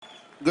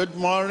Good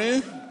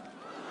morning.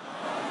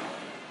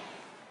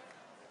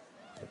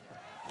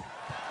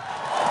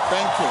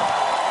 Thank you.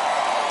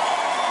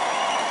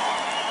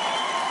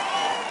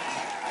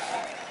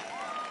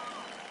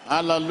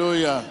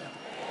 Hallelujah.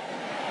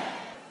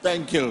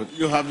 Thank you.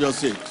 You have your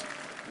seat.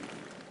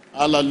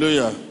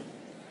 Hallelujah.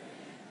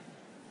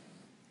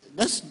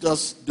 Let's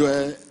just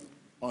dwell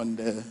on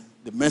the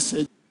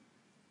message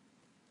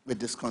we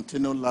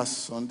discontinued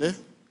last Sunday.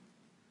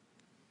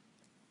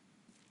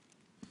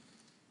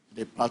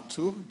 The part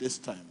 2 this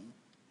time.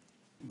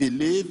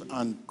 Believe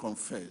and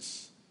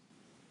confess.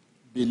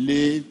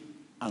 Believe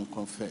and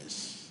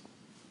confess.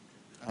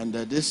 And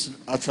this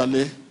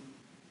actually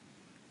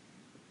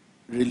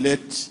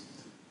relates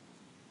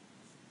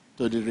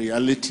to the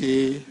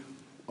reality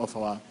of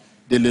our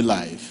daily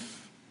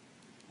life.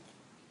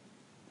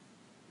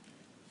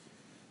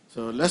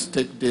 So let's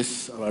take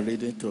our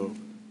reading to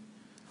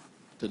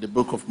the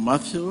book of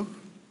Matthew,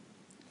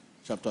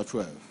 chapter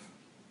 12.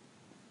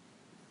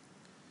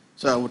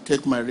 So I will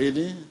take my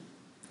reading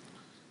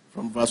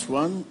from verse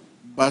 1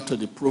 back to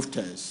the proof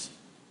text.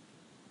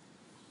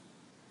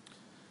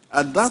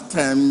 At that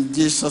time,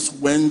 Jesus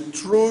went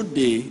through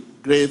the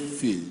grape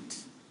field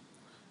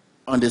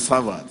on the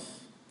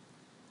Sabbath.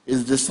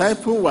 His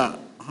disciples were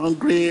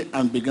hungry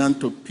and began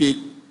to pick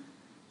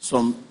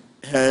some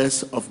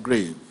heads of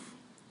grape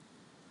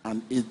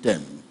and eat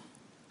them.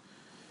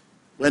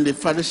 When the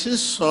Pharisees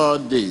saw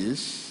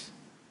this,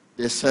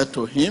 they said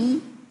to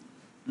him,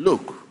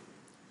 "Look,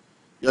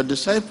 your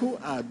disciples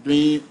are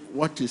doing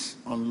what is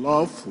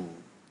unlawful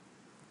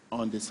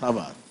on the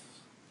Sabbath."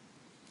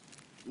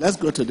 Let's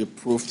go to the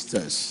proof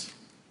text.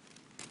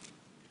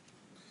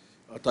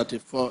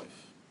 34.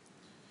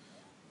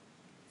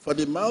 For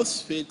the mouth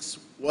speaks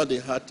what the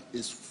heart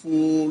is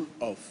full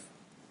of.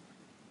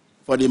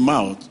 For the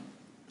mouth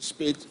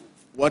speaks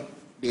what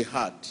the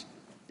heart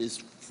is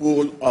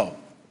full of.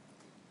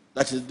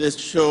 That is, they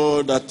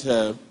show that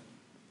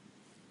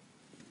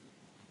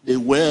the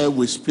way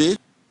we speak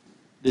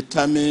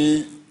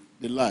determine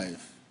the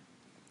life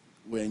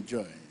we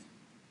enjoy.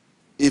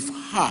 If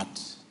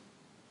heart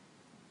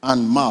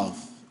and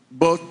mouth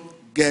both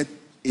get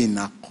in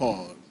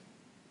accord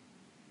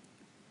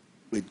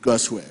with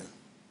God's will,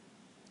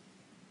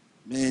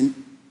 mean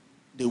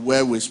the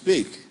way we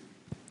speak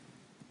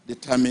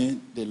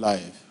determine the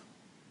life.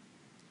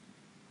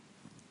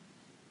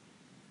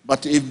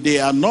 But if they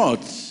are not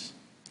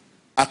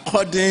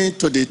according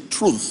to the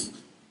truth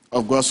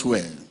of God's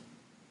will,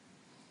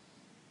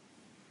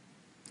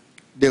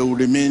 they will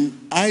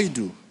remain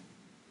idle,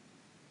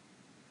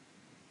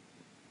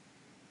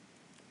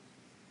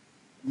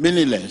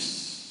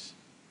 meaningless,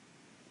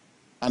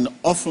 and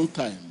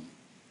oftentimes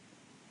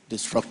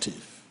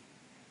destructive.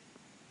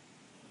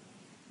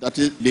 That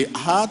is, the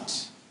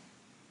heart,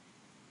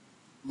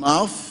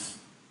 mouth,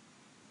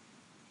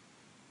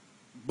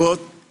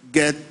 both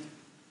get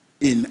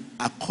in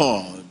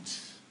accord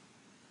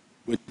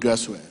with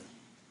God's will.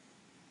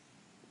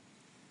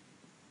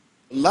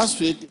 Last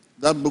week,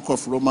 that book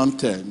of Romans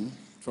 10,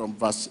 from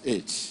verse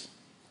 8,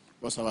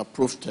 was our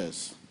proof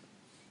text.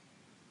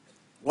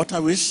 What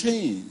are we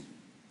saying?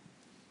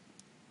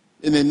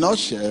 In a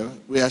nutshell,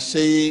 we are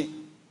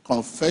saying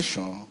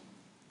confession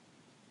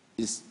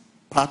is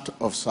part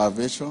of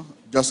salvation,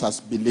 just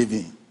as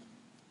believing.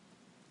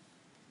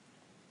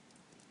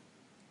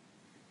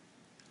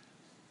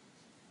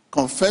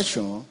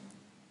 Confession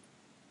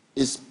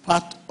is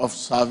part of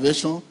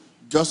salvation,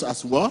 just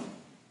as what?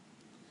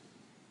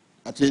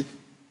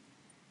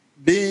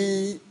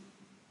 Being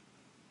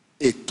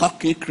a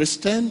talking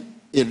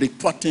Christian, a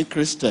reporting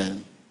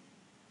Christian,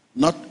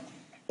 not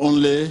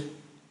only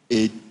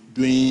a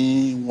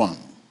doing one.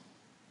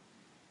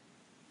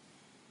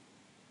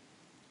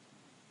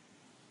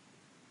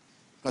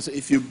 Because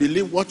if you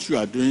believe what you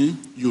are doing,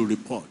 you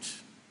report.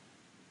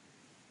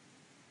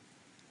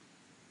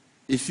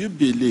 If you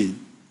believe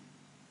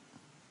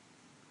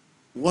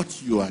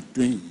what you are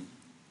doing,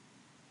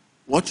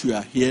 what you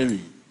are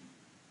hearing,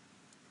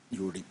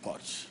 you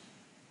report.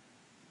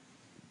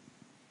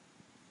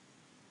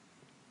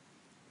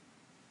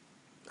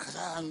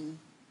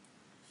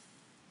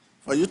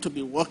 For you to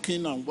be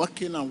working and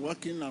working and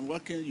working and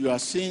working, you are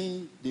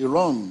seeing the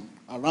wrong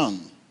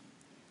around,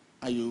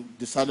 and you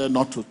decided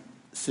not to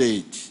say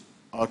it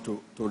or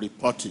to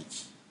report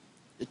it.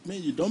 It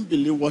means you don't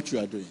believe what you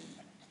are doing.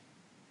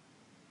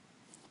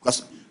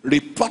 Because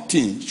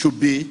reporting should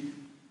be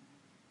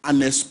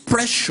an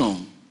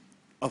expression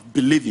of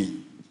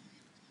believing.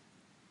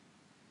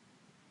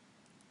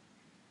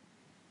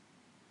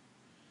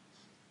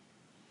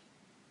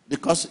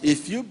 Because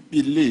if you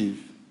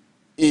believe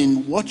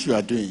in what you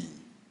are doing,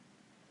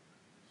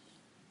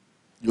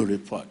 you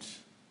report.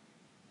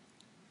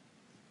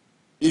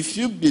 If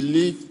you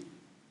believe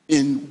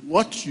in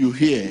what you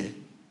hear,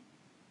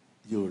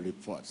 you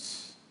report.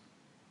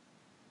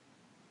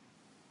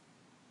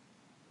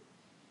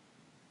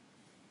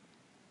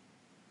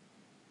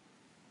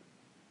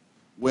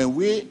 When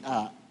we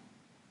are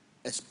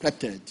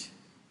expected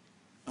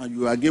and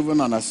you are given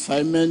an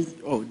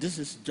assignment, oh, this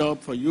is a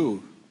job for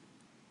you,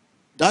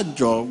 that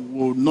job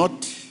will not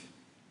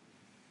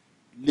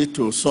lead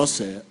to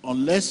success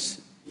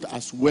unless,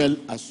 as well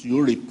as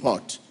you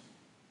report,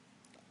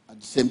 at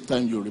the same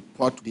time you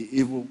report the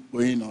evil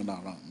going on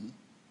around,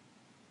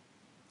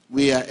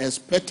 we are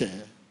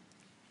expected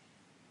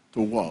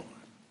to work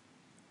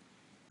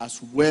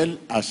as well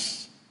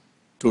as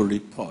to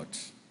report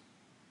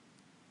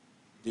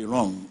the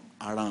wrong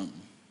around.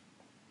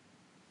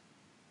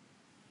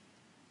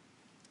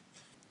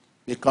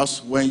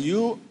 Because when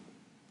you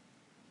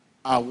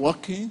are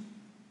working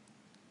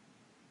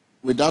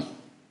without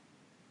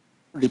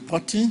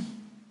reporting,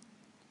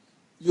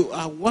 you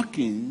are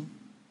working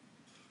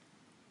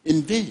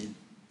in vain.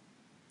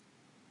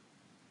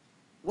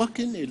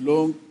 Working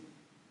alone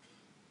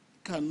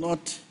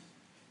cannot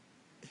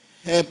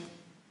help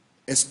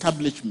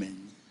establishment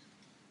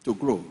to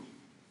grow.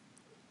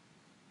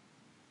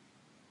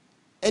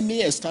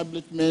 Any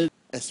establishment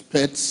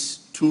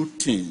expects two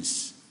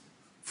things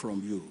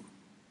from you: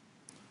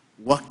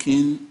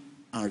 working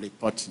and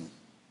reporting.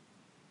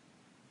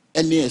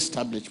 Any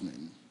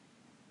establishment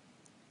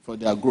for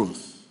their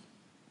growth.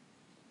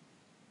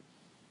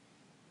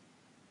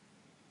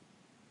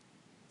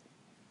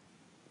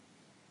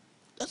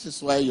 That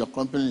is why your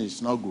company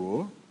is not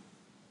grow.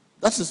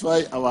 That is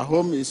why our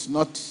home is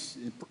not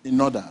in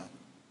order.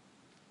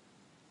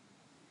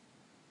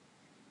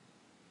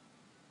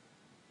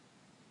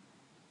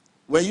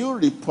 When you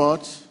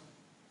report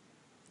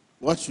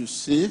what you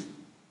see,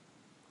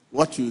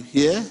 what you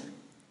hear,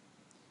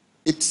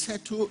 it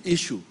settles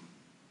issue.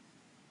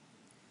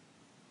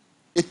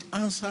 It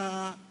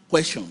answers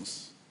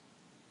questions.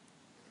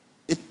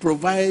 It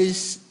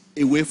provides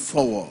a way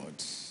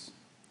forward.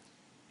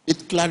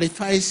 It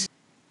clarifies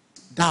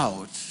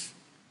doubts.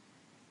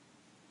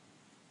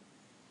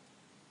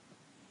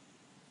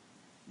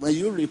 When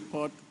you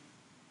report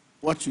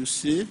what you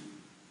see,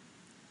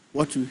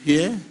 what you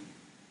hear,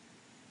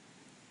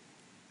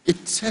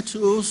 it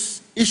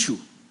settles issue.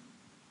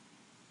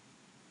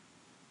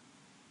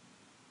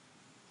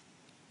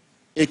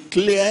 A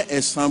clear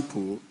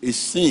example is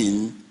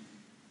seen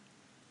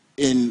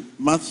in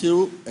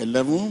Matthew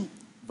 11,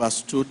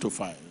 verse 2 to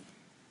 5.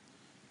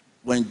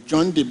 When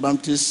John the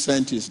Baptist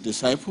sent his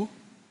disciple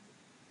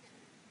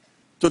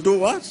to do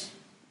what?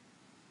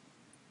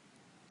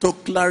 To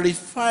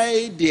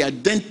clarify the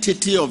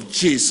identity of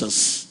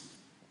Jesus.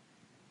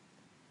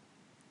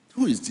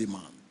 Who is the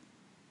man?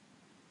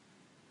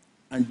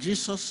 And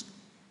Jesus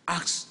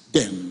asked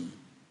them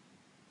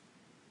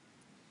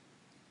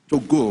to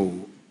go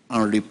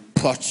and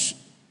report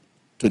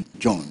to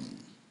John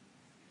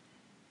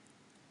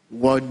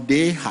what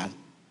they had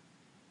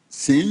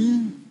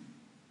seen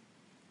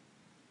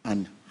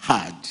and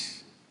heard.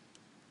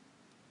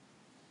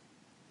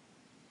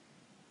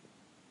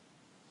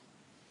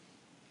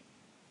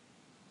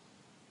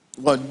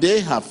 What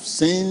they have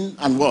seen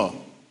and what?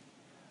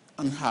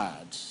 And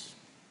heard.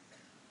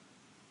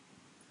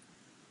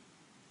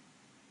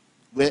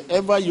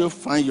 Wherever you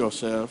find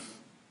yourself,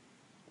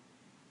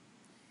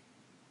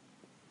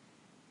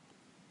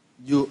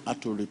 you are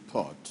to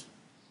report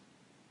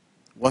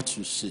what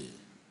you see,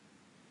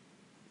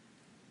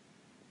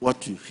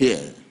 what you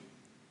hear.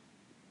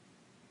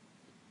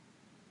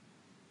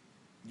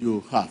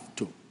 You have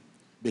to,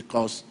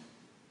 because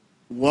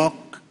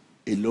work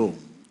alone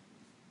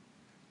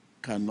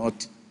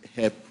cannot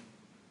help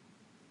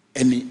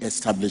any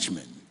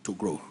establishment to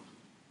grow.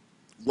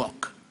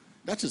 Work.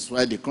 That is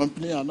why the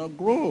company are not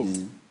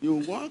growing. You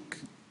work,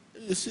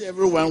 you see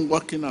everyone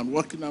working and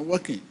working and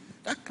working.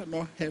 That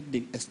cannot help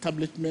the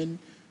establishment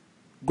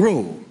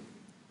grow.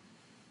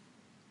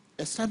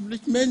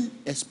 Establishment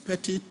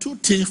expecting two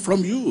things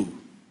from you.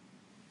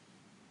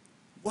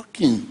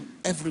 Working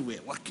everywhere,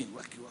 working.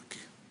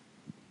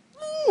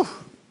 Ooh.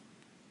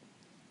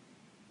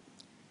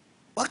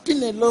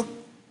 Working alone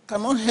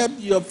cannot help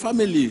your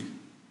family,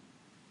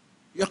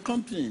 your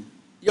company,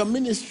 your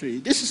ministry.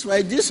 This is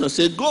why Jesus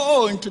said,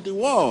 go into the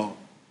world.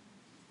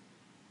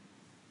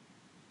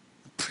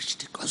 Preach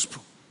the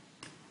gospel.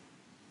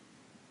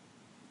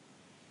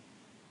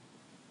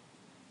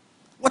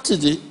 What is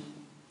the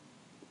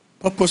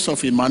purpose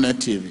of Emmanuel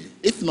TV?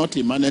 If not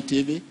Emmanuel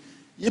TV,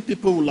 you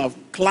people will have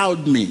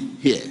clouded me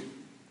here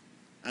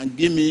and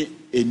give me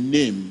a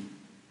name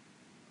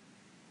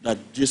that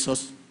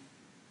Jesus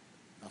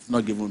has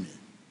not given me.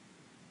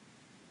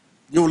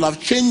 You will have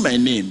changed my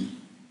name.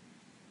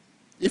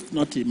 If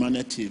not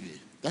Emmanuel TV,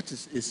 that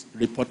is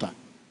reporter.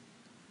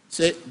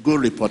 Say, go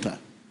reporter.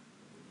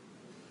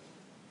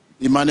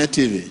 Emmanuel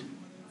TV,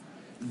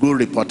 go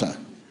reporter.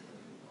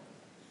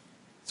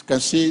 You can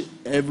see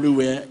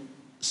everywhere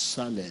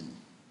silent.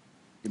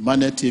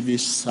 Emmanuel TV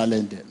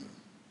silent them.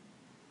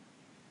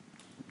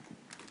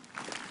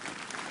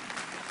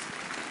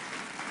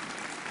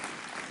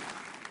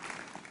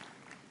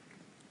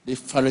 The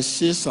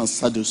Pharisees and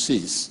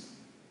Sadducees,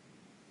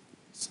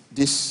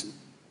 this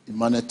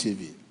Emmanuel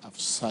TV, have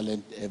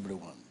silent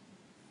everyone.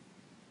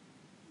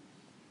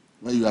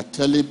 When you are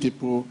telling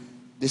people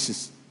this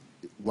is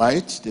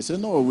white, they say,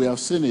 no, we have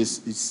seen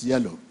it's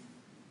yellow.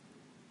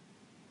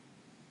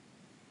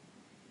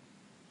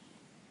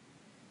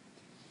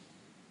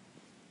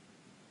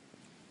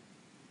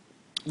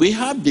 We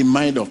have the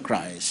mind of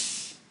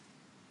Christ.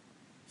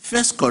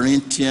 1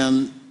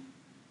 Corinthians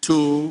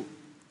 2,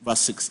 verse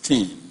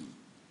 16.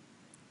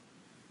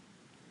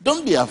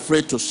 Don't be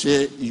afraid to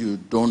say you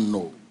don't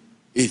know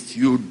if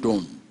you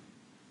don't.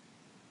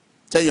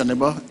 Tell your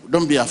neighbor,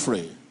 don't be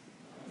afraid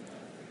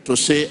to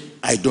say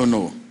I don't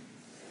know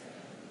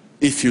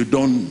if you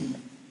don't.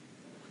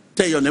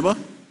 Tell your neighbor.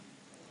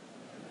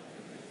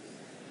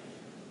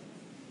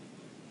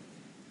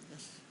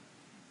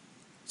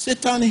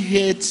 Satan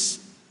hates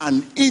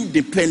an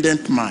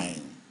independent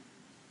mind.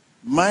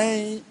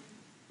 Mind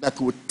that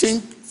would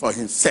think for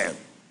himself.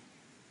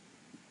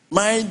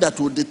 Mind that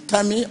would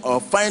determine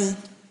or find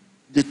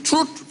the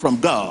truth from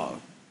God.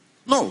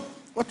 No,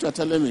 what you are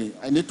telling me,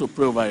 I need to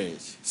pray over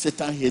it.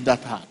 Satan hates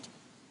that heart.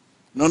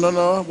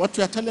 No, what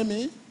you are telling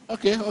me,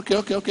 okay.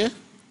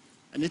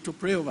 I need to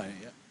pray over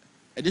it.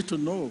 I need to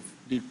know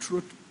the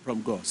truth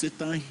from God.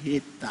 Satan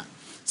hates that.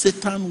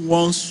 Satan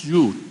wants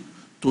you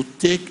to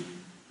take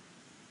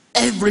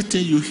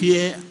everything you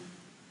hear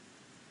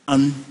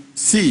and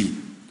see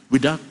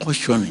without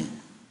questioning.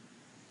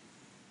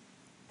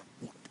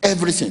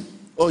 Everything.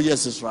 Oh,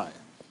 yes, it's right.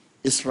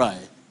 It's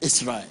right.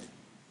 It's right.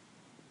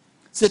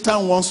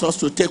 Satan wants us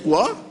to take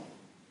what?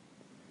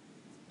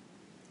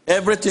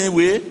 Everything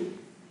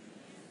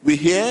we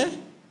hear,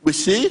 we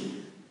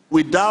see,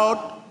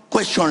 without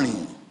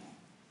questioning.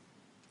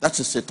 That's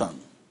a Satan.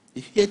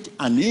 He hates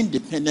an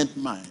independent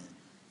mind.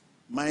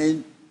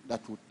 Mind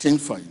that will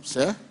think for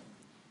himself,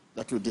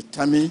 that will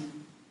determine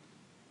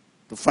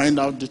to find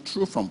out the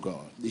truth from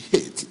God. He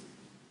hates it.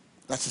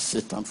 That's a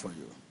Satan for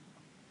you.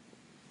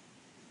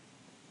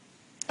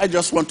 I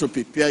just want to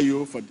prepare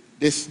you for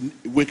this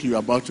week you're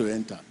about to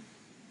enter.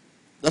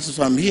 That is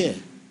why I'm here.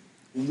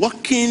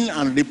 Working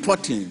and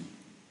reporting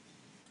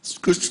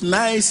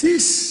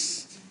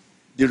scrutinizes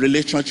the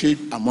relationship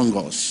among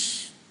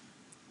us.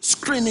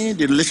 Screening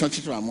the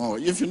relationship among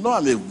us. If you know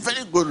I'm a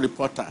very good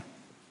reporter,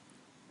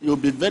 you'll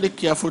be very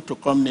careful to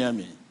come near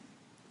me.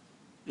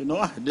 You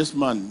know, this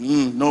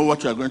man, know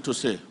what you are going to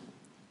say.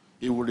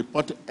 He will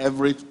report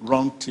every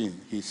wrong thing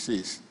he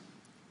says.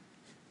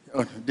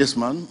 This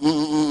man,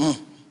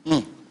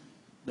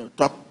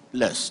 talk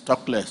less.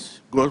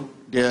 Go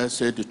there,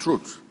 say the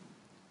truth.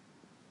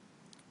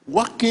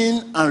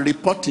 Working and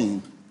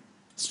reporting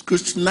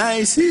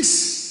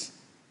scrutinizes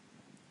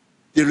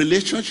the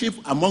relationship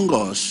among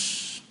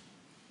us.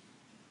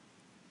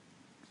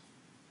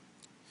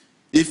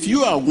 If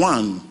you are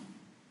one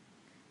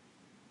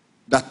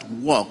that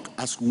work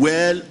as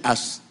well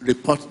as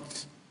report,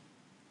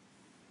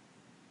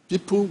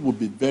 people will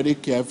be very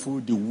careful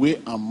the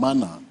way and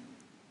manner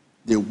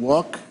they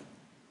work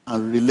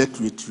and relate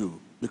with you,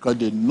 because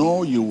they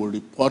know you will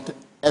report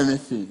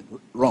anything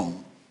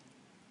wrong.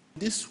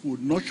 This will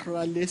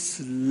naturally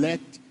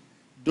select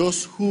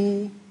those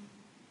who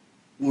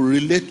will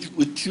relate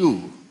with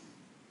you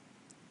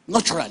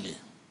naturally.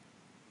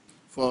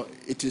 For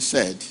it is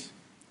said,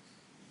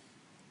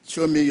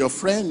 show me your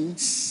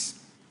friends,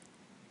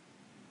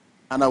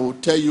 and I will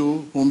tell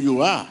you whom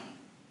you are.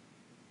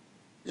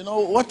 You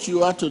know, what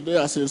you are today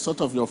as a result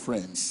of your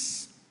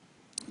friends.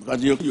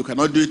 Because you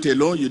cannot do it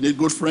alone. You need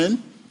good friends,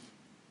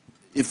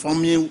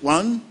 informing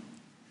one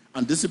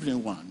and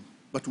disciplining one.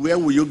 But where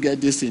will you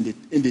get this in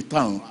the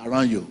town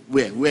around you?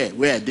 Where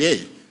are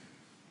they?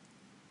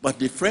 But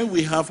the friends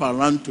we have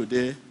around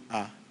today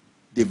are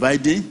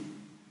dividing,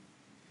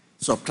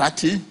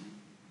 subtracting.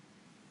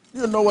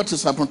 You know what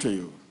has happened to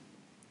you.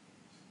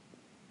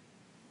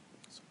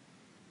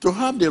 To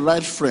have the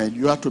right friend,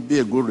 you have to be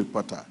a good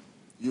reporter.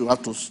 You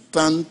have to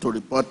stand to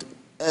report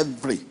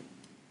every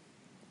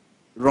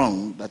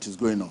wrong that is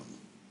going on.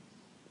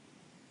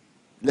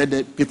 Let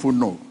the people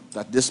know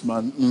that this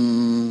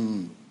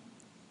man,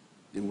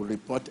 he will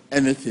report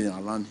anything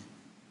around him.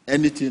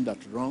 Anything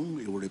that's wrong,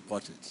 he will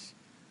report it.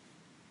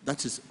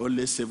 That is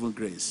only saving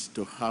grace,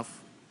 to have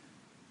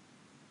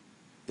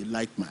a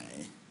like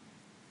mind.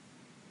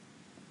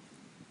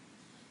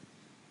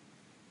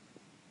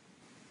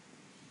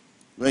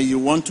 When you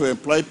want to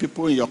employ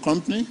people in your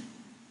company,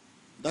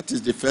 that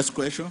is the first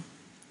question.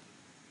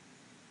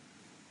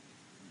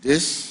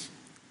 This,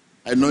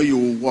 I know you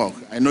will work.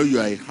 I know you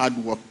are a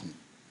hard-working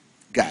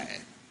guy.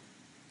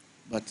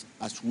 But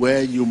as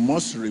well, you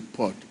must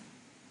report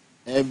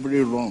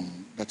every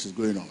wrong that is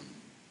going on.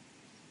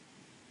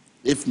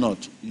 If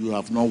not, you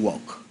have no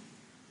work.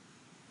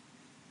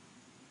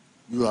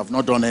 You have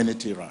not done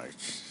anything right.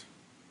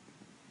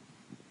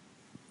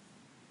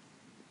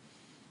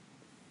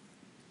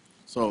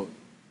 So,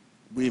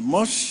 we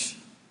must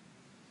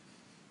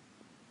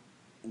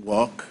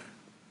work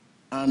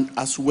and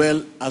as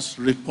well as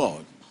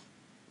report.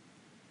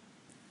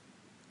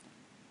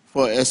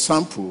 For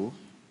example,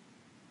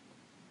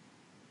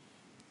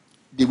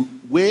 the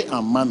way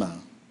and manner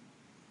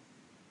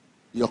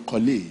your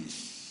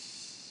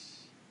colleagues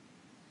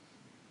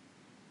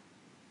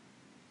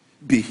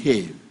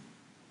behave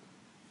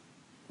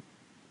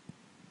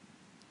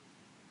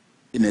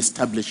in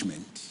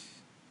establishment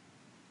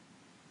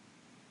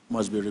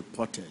must be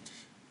reported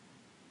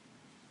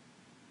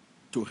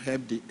to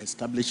help the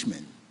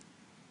establishment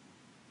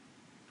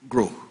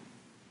grow.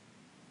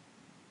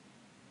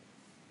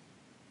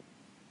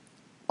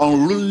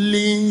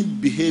 Unruly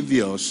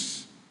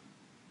behaviors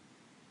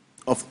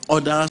of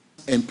other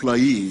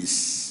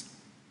employees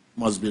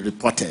must be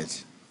reported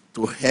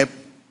to help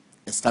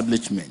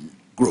establishment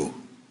grow.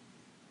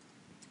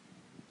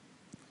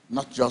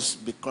 Not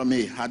just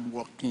becoming a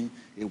hardworking.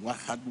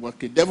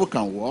 Devil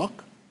can work.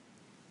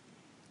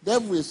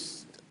 Devil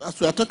is, as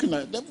we are talking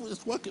about, devil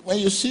is working. When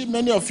you see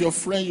many of your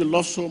friends you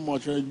love so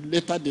much, and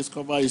later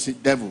discover it's a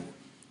devil,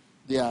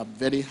 they are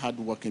very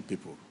hardworking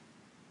people.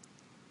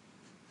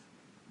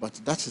 But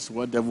that is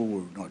what devil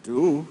will not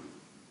do.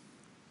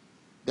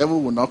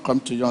 Devil will not come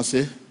to you and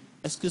say,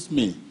 excuse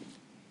me,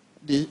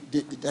 there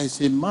is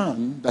a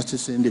man that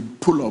is in the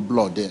pool of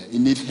blood there. He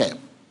needs help.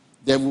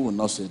 Devil will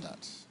not say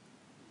that.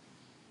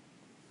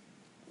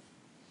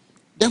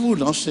 Devil will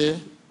not say,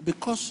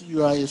 because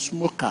you are a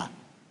smoker,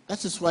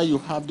 that is why you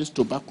have this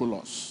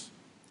tuberculosis.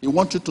 He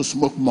wants you to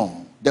smoke more.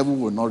 Devil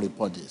will not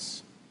report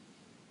this.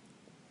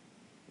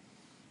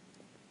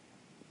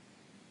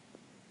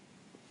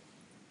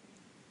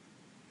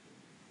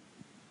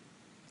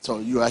 So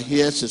you are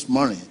here this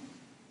morning.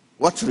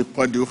 What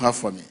report do you have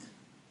for me?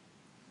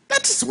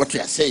 That is what we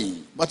are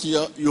saying. But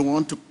you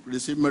want to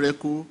receive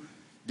miracle,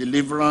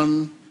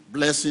 deliverance,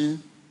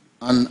 blessing,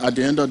 and at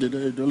the end of the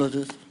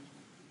day,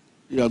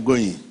 you are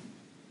going.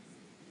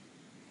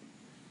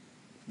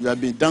 You have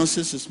been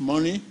dancing this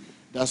morning.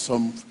 There's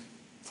some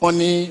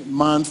funny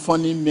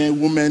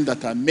men, women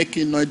that are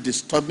making noise,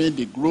 disturbing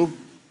the group,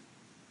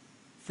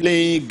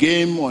 playing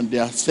game on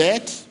their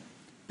set,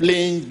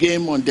 playing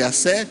game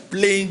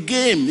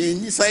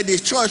inside the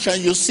church,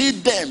 and you see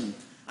them,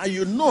 and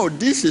you know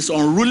this is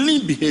unruly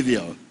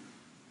behavior.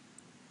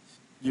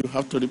 You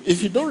have to,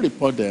 if you don't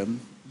report them,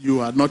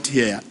 you are not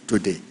here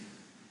today.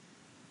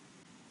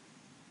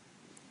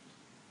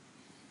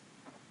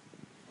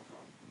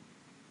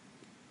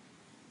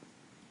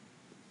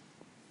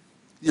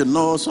 You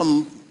know,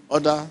 some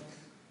other,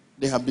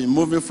 they have been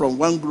moving from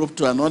one group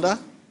to another,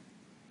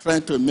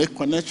 trying to make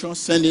connections,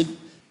 sending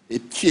a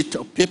sheet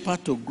of paper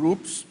to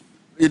groups.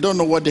 You don't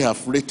know what they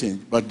have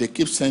written, but they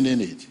keep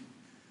sending it.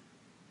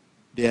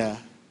 They are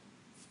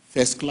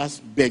first-class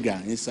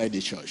beggars inside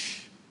the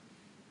church,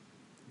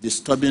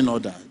 disturbing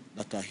others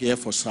that are here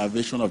for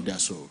salvation of their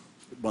soul.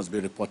 It must be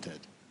reported.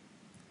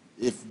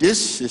 If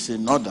this is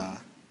in order,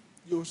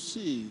 you'll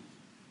see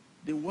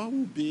the world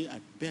will be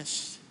at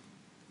best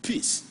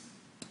peace.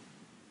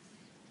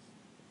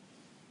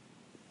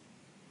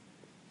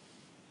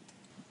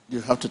 You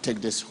have to take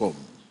this home.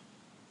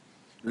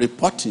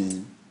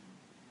 Reporting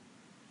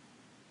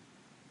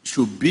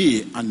should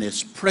be an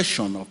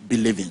expression of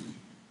believing.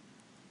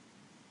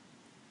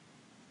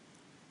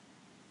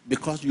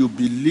 Because you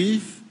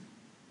believe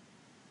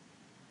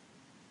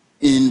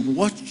in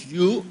what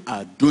you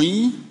are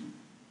doing,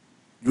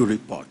 you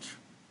report.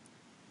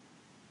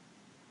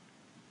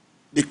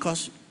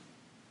 Because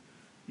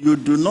you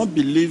do not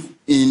believe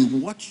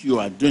in what you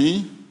are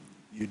doing,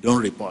 you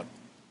don't report.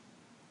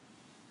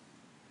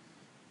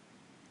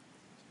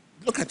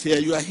 Look at here,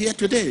 you are here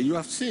today, you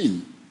have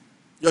seen.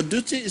 Your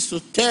duty is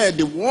to tell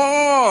the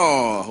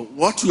world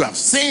what you have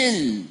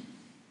seen.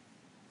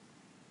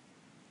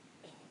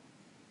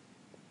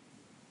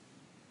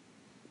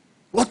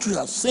 What you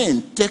have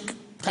seen take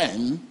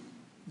time.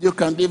 You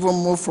can even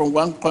move from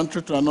one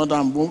country to another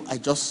and move. I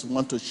just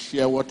want to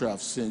share what you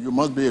have seen. You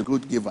must be a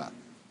good giver.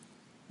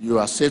 You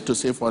are safe to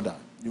say further.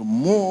 You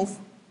move,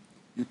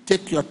 you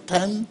take your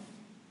time.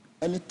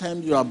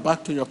 Anytime you are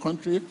back to your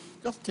country,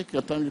 just take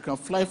your time. You can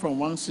fly from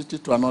one city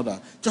to another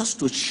just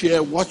to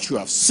share what you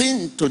have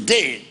seen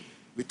today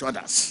with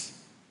others.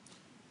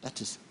 That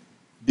is,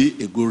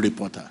 be a good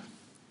reporter.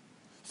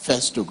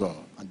 First to God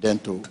and then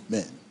to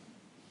men.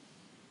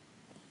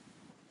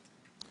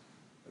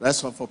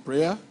 Let's offer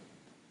prayer.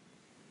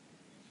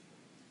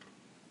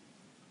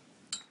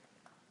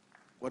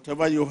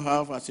 Whatever you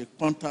have as a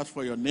contact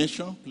for your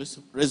nation, please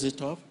raise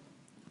it up.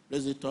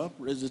 Raise it up,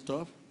 raise it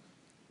up.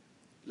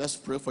 Let's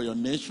pray for your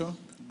nation.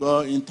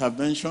 God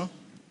intervention.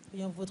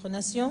 Prions pour votre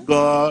nation.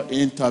 God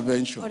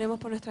intervention. Oremos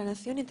por nuestra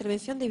nación,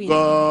 intervención divina.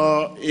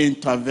 God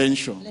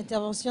intervention.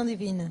 L'intervention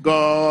divine.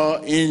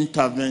 God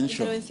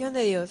intervention. Intervención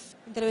de Dios.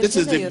 This is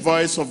Intervención de the Dios.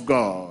 voice of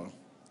God.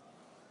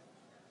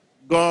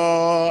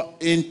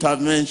 God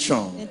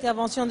intervention.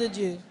 L'intervention de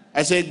Dieu.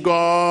 I say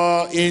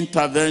God He dicho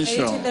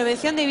intervention.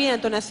 intervención divina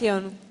en tu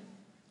nación.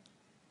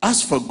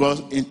 Ask for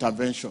God's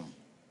intervention.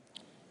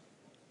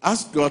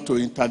 Ask God to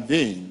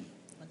intervene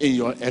in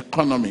your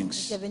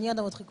economics, Intervenir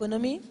dans votre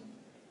économie.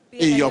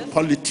 in your Que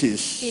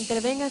politics.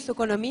 intervenga en su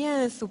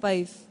economía, en su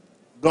país.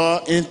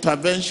 God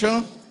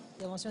intervention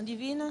Intervention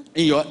divine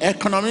in your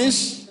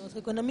economics dans votre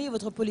économie et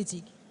votre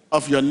politique.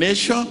 of your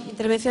nation,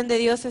 Intervención de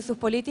Dios en sus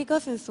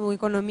políticos, en su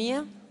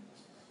economía.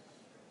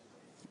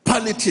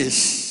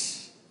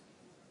 politics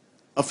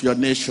of your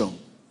nation.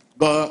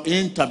 God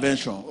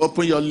intervention.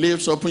 Open your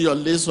lips, open your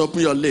lips,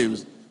 open your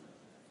lips.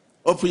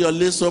 Open your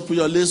lips, open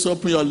your lips,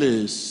 open your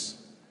lips.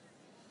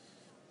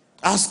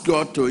 Ask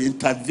God to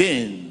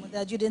intervene Demandez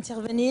à Dieu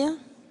d'intervenir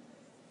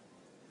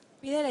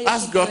Pídele a Dios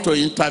Ask que God to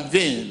intervenga.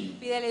 intervene.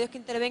 Pídele a Dios que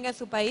intervenga en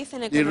su país,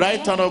 en la The right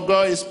hand economía. of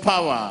God is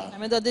power. La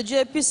main droite de Dieu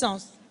est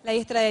puissance. La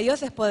diestra de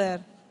Dios es poder.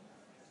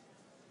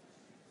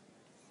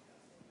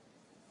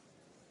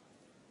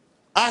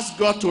 Ask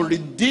God to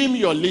redeem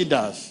your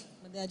leaders.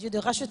 Demandez à Dieu de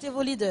racheter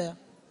vos leaders.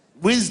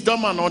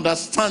 Wisdom and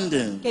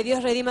understanding. Que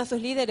Dios redima a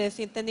sus líderes,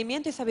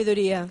 entendimiento y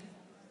sabiduría.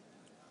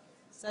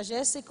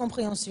 Sagesse et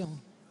compréhension.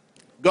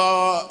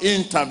 God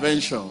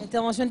intervention.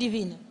 Intervention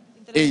divine.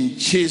 In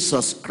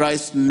Jesus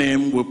Christ's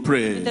name we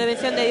pray.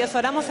 Intervención de Dios,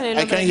 oramos en el I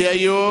nombre can de hear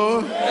you.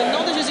 Au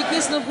nom de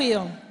Jésus-Christ, nous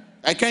prions.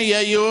 I can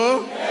hear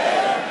you.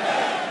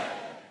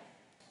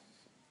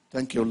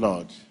 Thank you,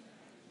 Lord.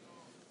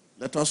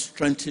 Let us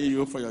strengthen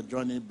you for your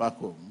journey back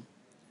home.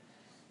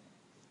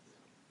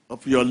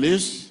 Of your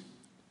list,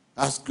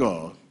 ask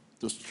God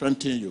to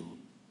strengthen you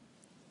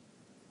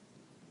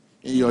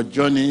in your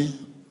journey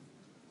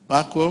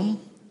back home,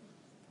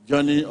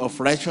 journey of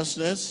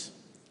righteousness,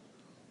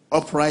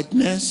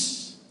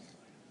 uprightness.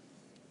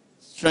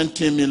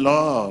 Strengthen me,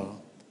 Lord.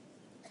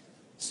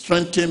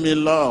 Strengthen me,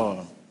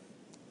 Lord.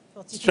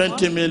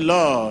 Strengthen me,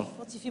 Lord.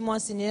 Fortifie-moi,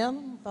 Seigneur,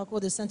 mon parcours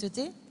de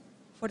sainteté.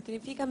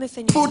 Fortifícame,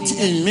 Señor, Put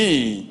in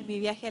me en mi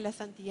viaje a la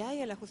santidad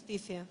y a la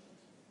justicia.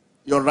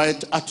 your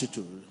right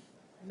attitude.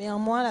 Mets en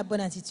moi la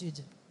bonne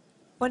attitude.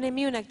 Pon en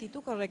mí una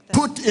actitud correcta.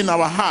 Put in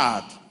our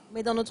heart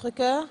Mets dans notre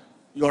cœur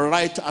your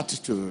right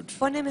attitude.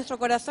 Pon en nuestro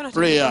corazón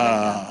nuestra actitud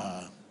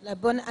correcta. Prayer. la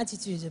bonne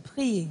attitude.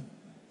 Priez.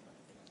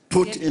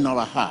 Put in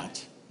our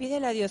heart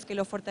Pídele a Dios que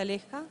lo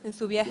fortalezca en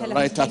su viaje a your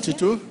la right justicia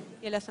attitude.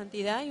 y a la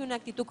santidad y una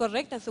actitud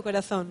correcta en su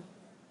corazón.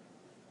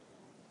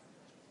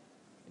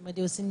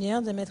 Demandez au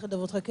Seigneur de mettre dans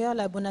votre cœur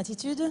la bonne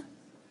attitude.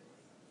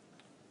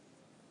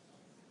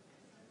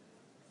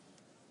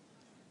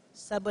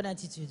 Sa bonne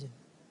attitude.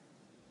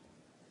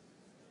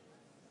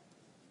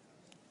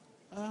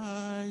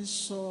 I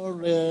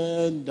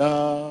surrender.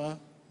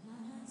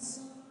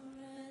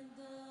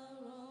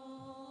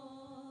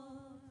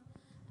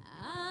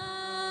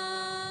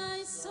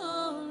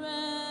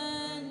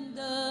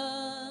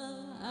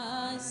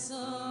 I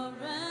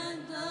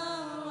surrender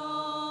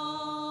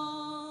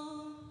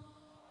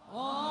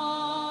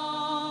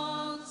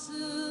all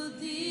to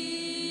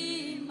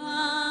Thee,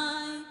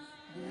 my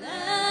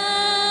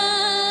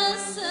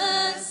blessed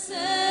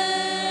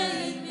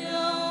Savior.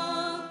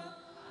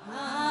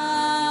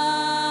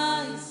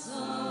 I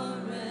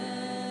surrender.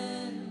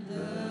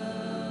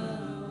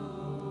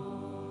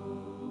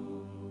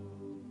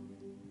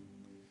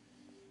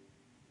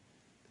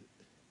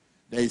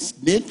 There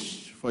is need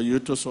for you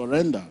to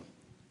surrender.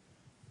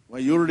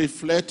 When you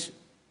reflect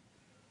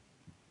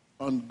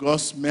on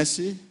God's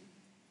mercy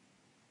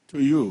to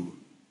you,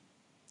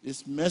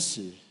 His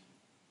mercy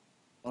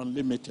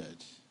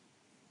unlimited.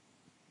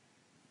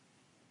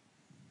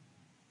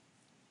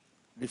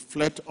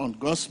 Reflect on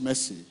God's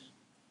mercy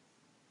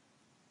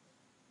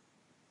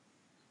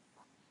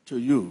to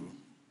you,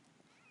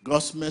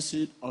 God's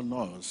mercy on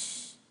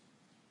us.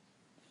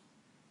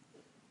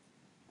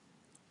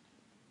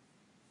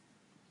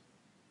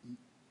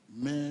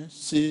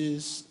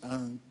 Mercies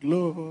and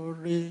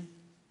glory,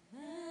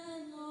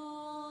 And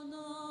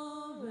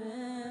honor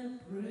and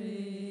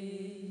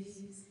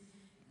praise,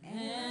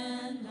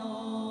 and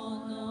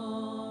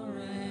honor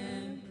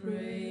and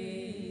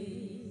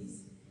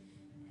praise,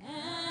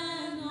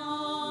 and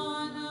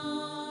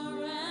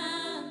honor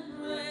and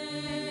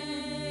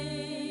praise,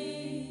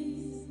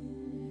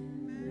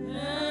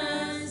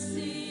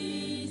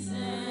 mercies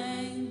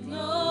and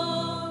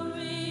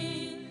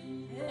glory,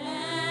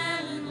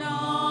 and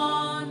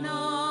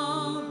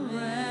honor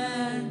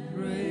and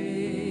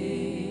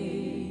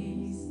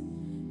praise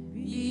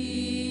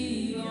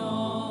be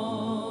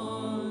unto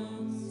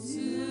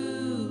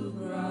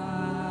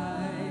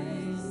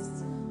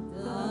Christ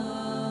the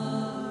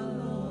Lord.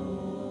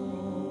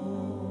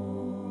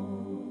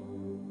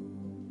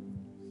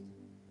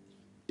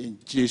 in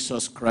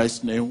Jesus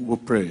Christ's name we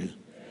pray.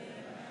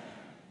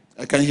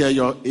 I can hear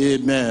your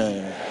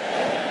amen.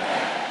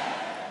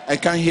 I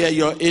can hear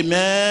your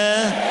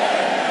amen.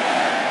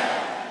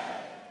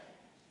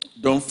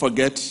 Don't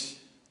forget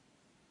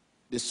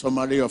the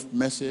summary of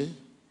mercy.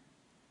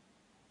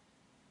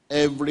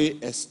 Every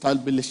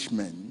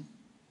establishment,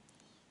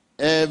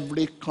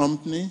 every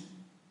company,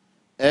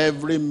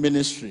 every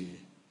ministry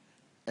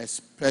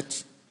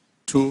expects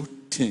two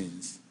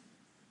things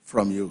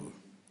from you: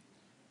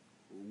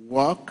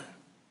 work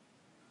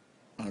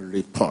and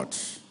report.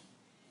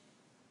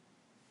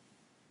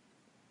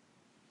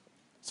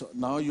 So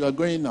now you are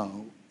going now.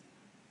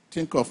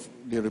 Think of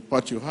the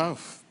report you have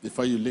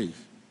before you leave.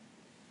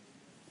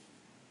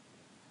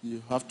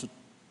 You have to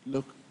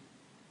look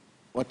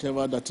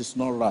whatever that is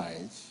not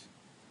right.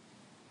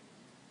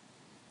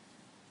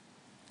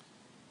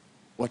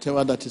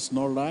 Whatever that is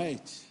not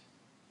right,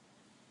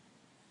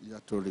 you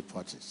have to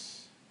report it.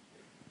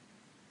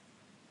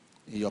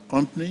 In your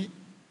company,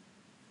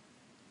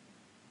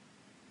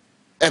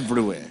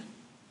 everywhere.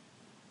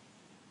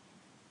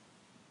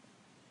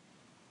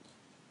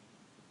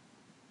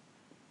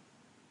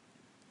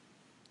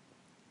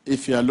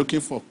 If you are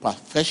looking for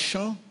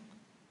perfection,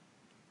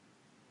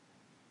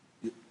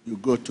 you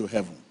go to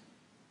heaven.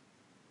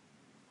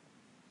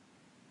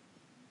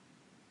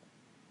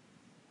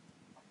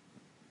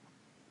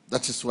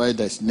 That is why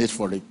there's need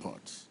for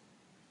reports.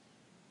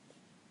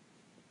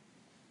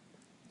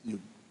 You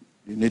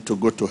need to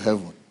go to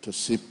heaven to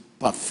see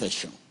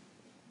perfection.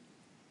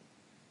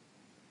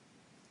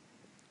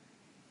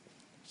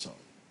 So,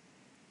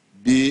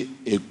 be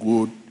a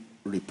good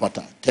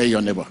reporter. Tell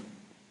your neighbor.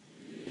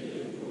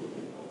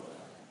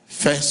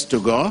 First to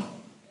God,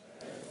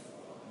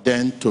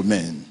 then to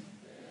men.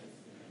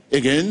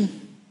 Again.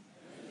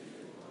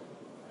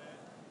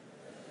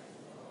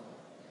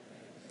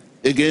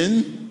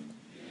 Again.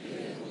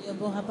 Un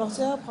bon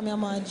rapporteur,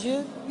 premièrement à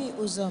Dieu, puis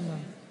aux hommes.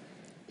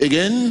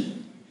 Again.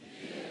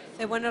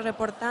 Sé bueno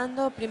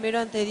reportando, primero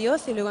ante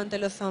Dios y luego ante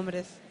los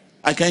hombres.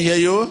 I can hear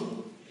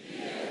you.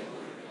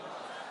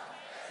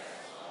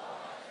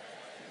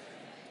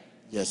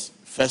 Yes,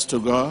 first to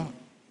God,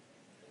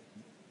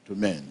 to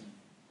men.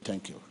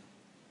 Thank you.